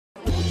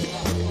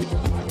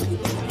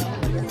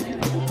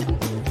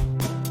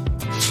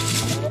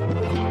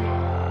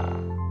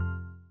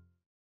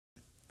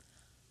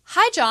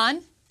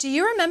John. Do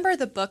you remember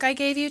the book I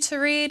gave you to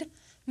read,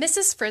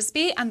 Mrs.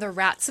 Frisby and the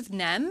Rats of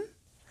Nem?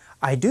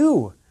 I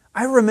do.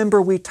 I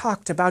remember we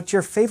talked about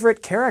your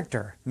favorite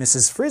character,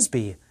 Mrs.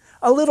 Frisby,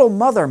 a little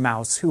mother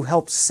mouse who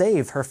helped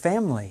save her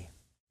family.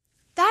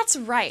 That's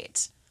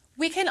right.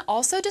 We can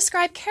also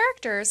describe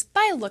characters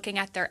by looking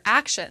at their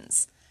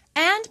actions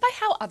and by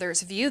how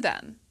others view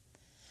them.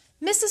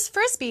 Mrs.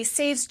 Frisby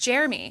saves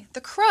Jeremy,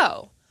 the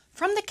crow,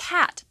 from the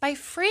cat by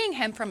freeing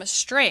him from a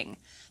string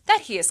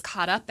that he is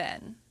caught up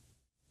in.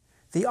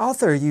 The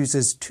author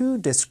uses two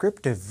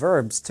descriptive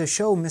verbs to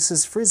show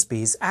Mrs.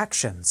 Frisby's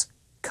actions,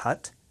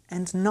 cut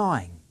and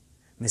gnawing.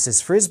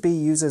 Mrs. Frisby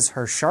uses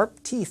her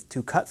sharp teeth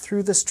to cut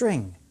through the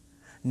string.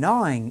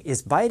 Gnawing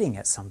is biting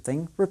at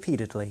something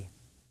repeatedly.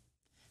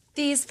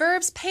 These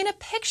verbs paint a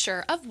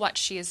picture of what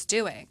she is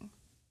doing.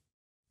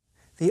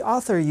 The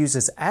author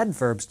uses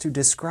adverbs to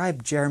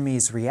describe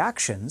Jeremy's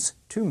reactions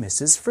to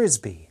Mrs.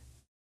 Frisby.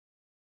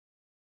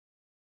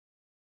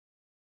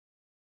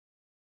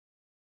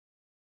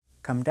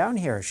 "Come down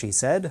here," she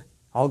said.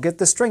 "I'll get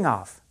the string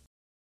off."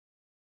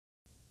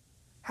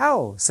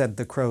 "How?" said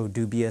the crow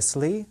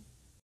dubiously.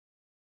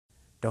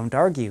 "Don't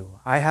argue.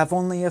 I have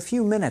only a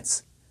few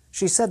minutes."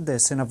 She said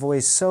this in a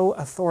voice so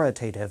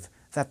authoritative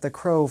that the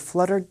crow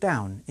fluttered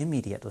down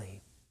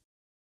immediately.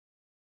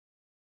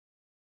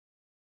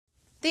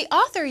 The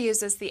author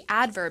uses the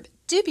adverb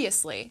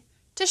dubiously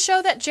to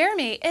show that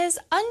Jeremy is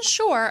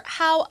unsure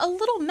how a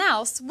little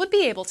mouse would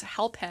be able to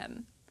help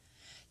him.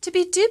 To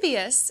be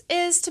dubious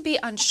is to be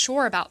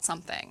unsure about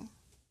something.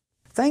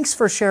 Thanks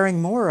for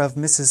sharing more of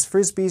Mrs.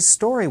 Frisby's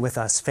story with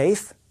us,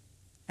 Faith.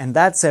 And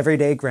that's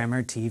Everyday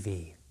Grammar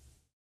TV.